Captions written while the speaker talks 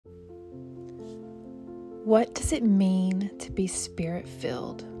What does it mean to be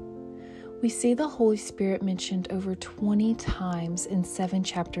Spirit-filled? We see the Holy Spirit mentioned over 20 times in 7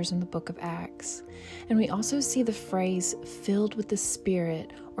 chapters in the book of Acts. And we also see the phrase filled with the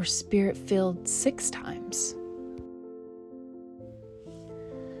Spirit or Spirit-filled 6 times.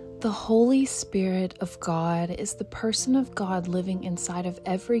 The Holy Spirit of God is the person of God living inside of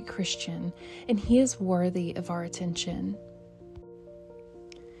every Christian, and He is worthy of our attention.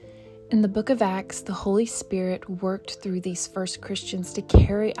 In the book of Acts, the Holy Spirit worked through these first Christians to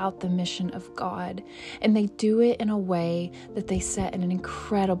carry out the mission of God, and they do it in a way that they set an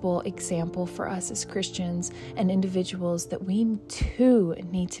incredible example for us as Christians and individuals that we too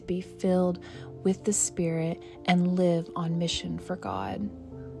need to be filled with the Spirit and live on mission for God.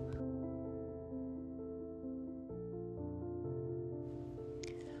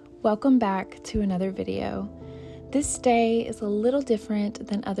 Welcome back to another video. This day is a little different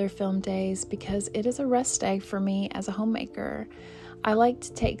than other film days because it is a rest day for me as a homemaker. I like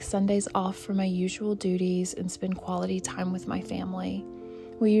to take Sundays off from my usual duties and spend quality time with my family.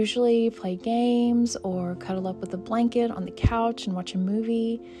 We usually play games or cuddle up with a blanket on the couch and watch a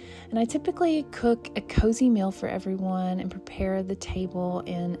movie. And I typically cook a cozy meal for everyone and prepare the table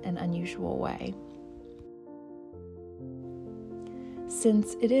in an unusual way.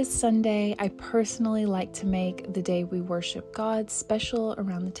 Since it is Sunday, I personally like to make the day we worship God special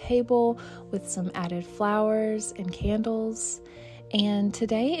around the table with some added flowers and candles. And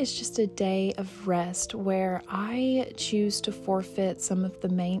today is just a day of rest where I choose to forfeit some of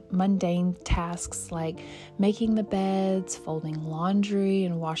the mundane tasks like making the beds, folding laundry,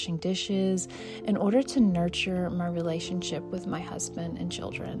 and washing dishes in order to nurture my relationship with my husband and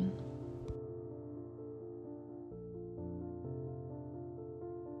children.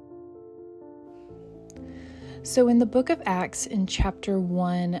 So in the book of Acts in chapter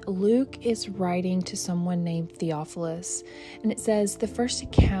 1, Luke is writing to someone named Theophilus, and it says, "The first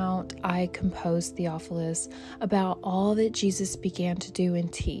account I composed, Theophilus, about all that Jesus began to do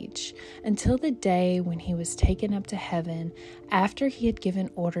and teach, until the day when he was taken up to heaven, after he had given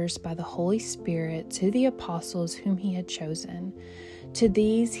orders by the Holy Spirit to the apostles whom he had chosen. To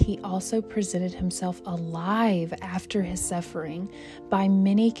these he also presented himself alive after his suffering by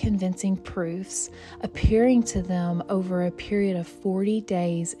many convincing proofs, appearing to them over a period of 40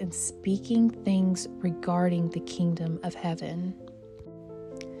 days and speaking things regarding the kingdom of heaven.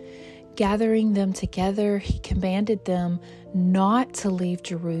 Gathering them together, he commanded them not to leave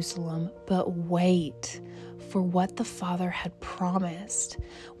Jerusalem, but wait for what the Father had promised,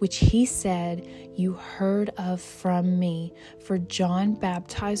 which he said, 'You heard of from me, for John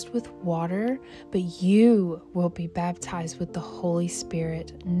baptized with water, but you will be baptized with the Holy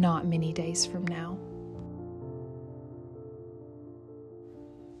Spirit not many days from now.'"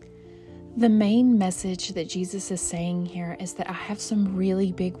 The main message that Jesus is saying here is that I have some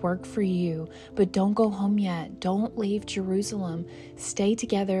really big work for you, but don't go home yet. Don't leave Jerusalem. Stay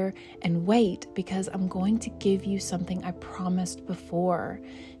together and wait, because I'm going to give you something I promised before.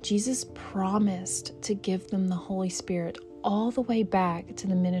 Jesus promised to give them the Holy Spirit all the way back to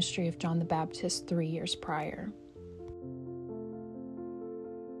the ministry of John the Baptist 3 years prior.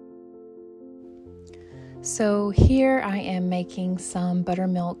 So here I am making some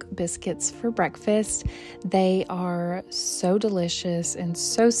buttermilk biscuits for breakfast. They are so delicious and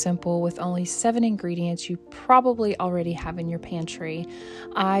so simple with only 7 ingredients you probably already have in your pantry.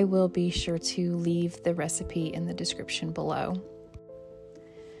 I will be sure to leave the recipe in the description below.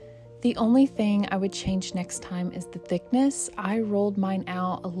 The only thing I would change next time is the thickness. I rolled mine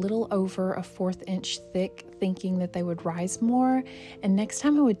out a little over a 1/4 inch thick, thinking that they would rise more. And next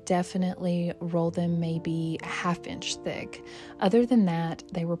time I would definitely roll them maybe a 1/2 inch thick. Other than that,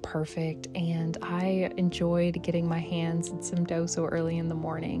 they were perfect. And I enjoyed getting my hands in some dough so early in the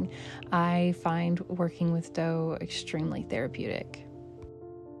morning. I find working with dough extremely therapeutic.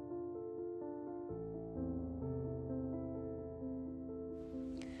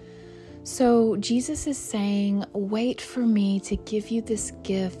 So Jesus is saying, wait for me to give you this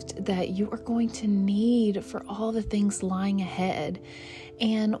gift that you are going to need for all the things lying ahead.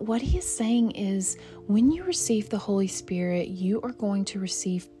 And what he is saying is, when you receive the Holy Spirit, you are going to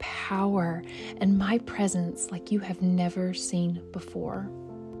receive power and my presence like you have never seen before.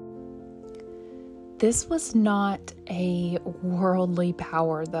 This was not a worldly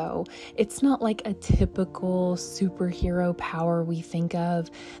power, though. It's not like a typical superhero power we think of.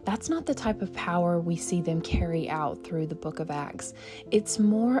 That's not the type of power we see them carry out through the book of Acts. It's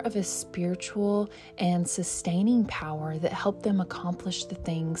more of a spiritual and sustaining power that helped them accomplish the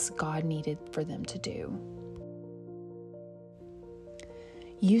things God needed for them to do.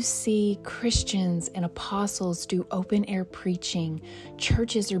 You see Christians and apostles do open air preaching.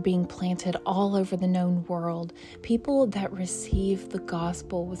 Churches are being planted all over the known world. People that receive the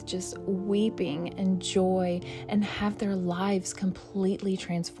gospel with just weeping and joy and have their lives completely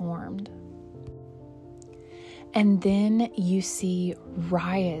transformed. And then you see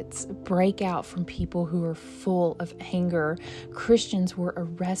riots break out from people who are full of anger. Christians were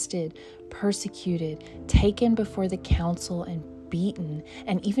arrested, persecuted, taken before the council, and beaten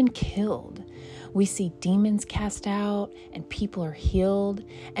and even killed. We see demons cast out and people are healed.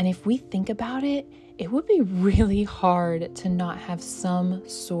 And if we think about it, it would be really hard to not have some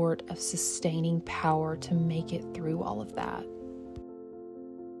sort of sustaining power to make it through all of that.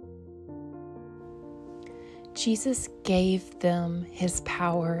 Jesus gave them his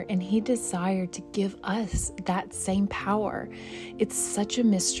power, and he desired to give us that same power. It's such a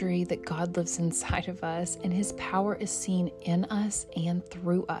mystery that God lives inside of us, and his power is seen in us and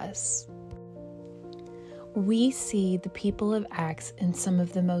through us. We see the people of Acts in some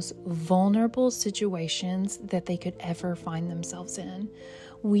of the most vulnerable situations that they could ever find themselves in.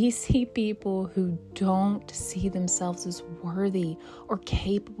 We see people who don't see themselves as worthy or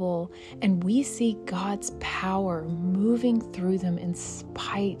capable, and we see God's power moving through them in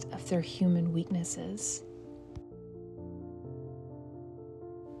spite of their human weaknesses.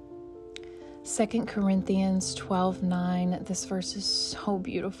 2 Corinthians 12:9, this verse is so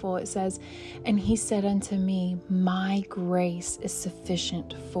beautiful. It says, "And he said unto me, my grace is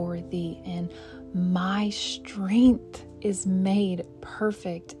sufficient for thee, and my strength is made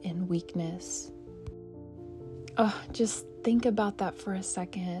perfect in weakness." Oh, just think about that for a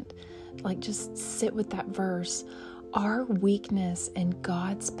second. Just sit with that verse. Our weakness and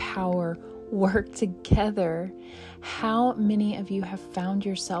God's power work together. How many of you have found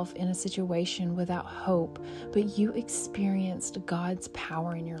yourself in a situation without hope, but you experienced God's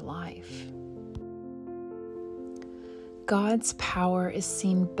power in your life? God's power is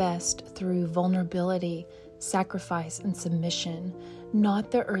seen best through vulnerability, sacrifice, and submission,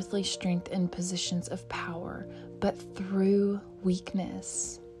 not the earthly strength and positions of power, but through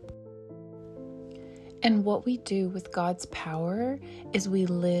weakness. And what we do with God's power is we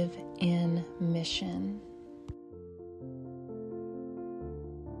live in mission.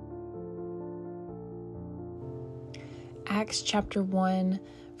 Acts chapter 1,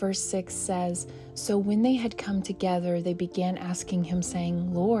 verse 6 says, "So when they had come together, they began asking him,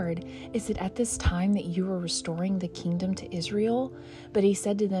 saying, Lord, is it at this time that you are restoring the kingdom to Israel? But he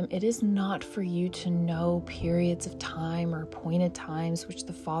said to them, It is not for you to know periods of time or appointed times which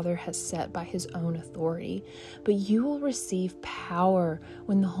the Father has set by his own authority, but you will receive power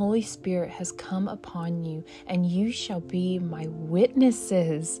when the Holy Spirit has come upon you, and you shall be my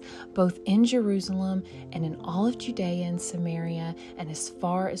witnesses, both in Jerusalem and in all of Judea and Samaria, and as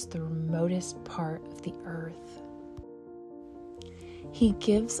far as the remotest part of the earth." He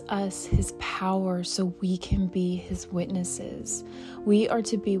gives us his power so we can be his witnesses. We are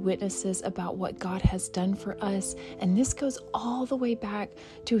to be witnesses about what God has done for us. And this goes all the way back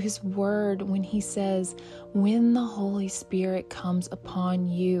to his word when he says, "When the Holy Spirit comes upon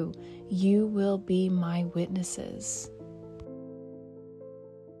you, you will be my witnesses."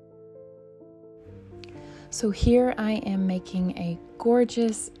 So here I am making a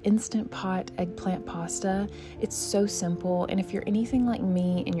gorgeous Instant Pot eggplant pasta. It's so simple, and if you're anything like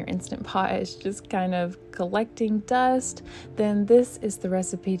me and your Instant Pot is just kind of collecting dust, then this is the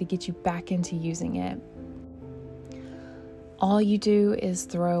recipe to get you back into using it. All you do is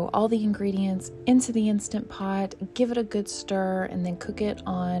throw all the ingredients into the Instant Pot, give it a good stir, and then cook it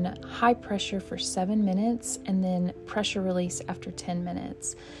on high pressure for 7 minutes, and then pressure release after 10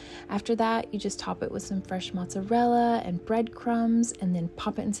 minutes. After that, you just top it with some fresh mozzarella and breadcrumbs, and then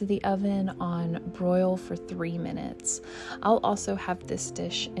pop it into the oven on broil for 3 minutes. I'll also have this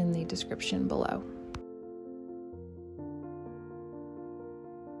dish in the description below.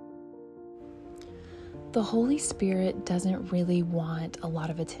 The Holy Spirit doesn't really want a lot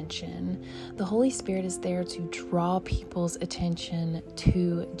of attention. The Holy Spirit is there to draw people's attention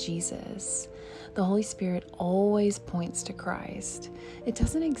to Jesus. The Holy Spirit always points to Christ. It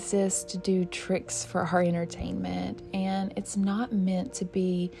doesn't exist to do tricks for our entertainment, and it's not meant to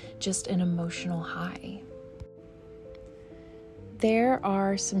be just an emotional high. There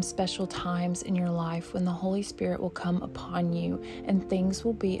are some special times in your life when the Holy Spirit will come upon you and things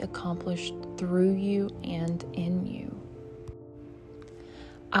will be accomplished through you and in you.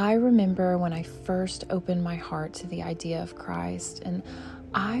 I remember when I first opened my heart to the idea of Christ, and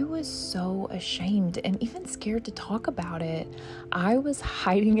I was so ashamed and even scared to talk about it. I was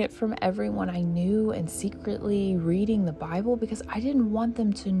hiding it from everyone I knew and secretly reading the Bible because I didn't want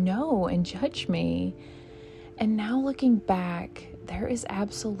them to know and judge me. And now looking back, there is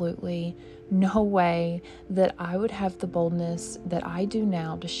absolutely no way that I would have the boldness that I do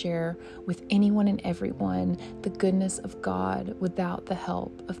now to share with anyone and everyone the goodness of God without the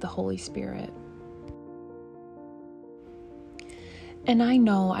help of the Holy Spirit. And I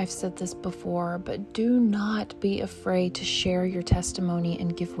know I've said this before, but do not be afraid to share your testimony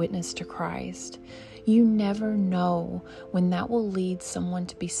and give witness to Christ. You never know when that will lead someone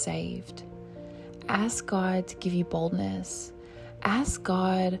to be saved. Ask God to give you boldness. Ask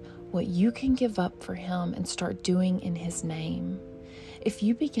God what you can give up for Him and start doing in His name. If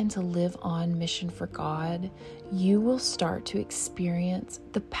you begin to live on mission for God, you will start to experience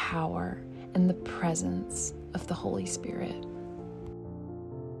the power and the presence of the Holy Spirit.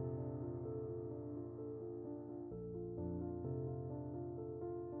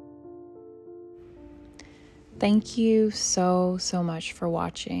 Thank you so much for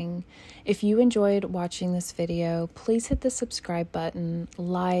watching. If you enjoyed watching this video, please hit the subscribe button,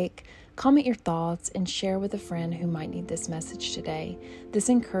 like, comment your thoughts, and share with a friend who might need this message today. This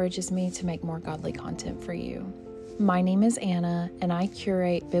encourages me to make more godly content for you. My name is Anna, and I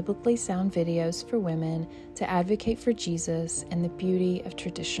curate biblically sound videos for women to advocate for Jesus and the beauty of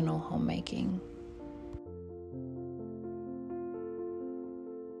traditional homemaking.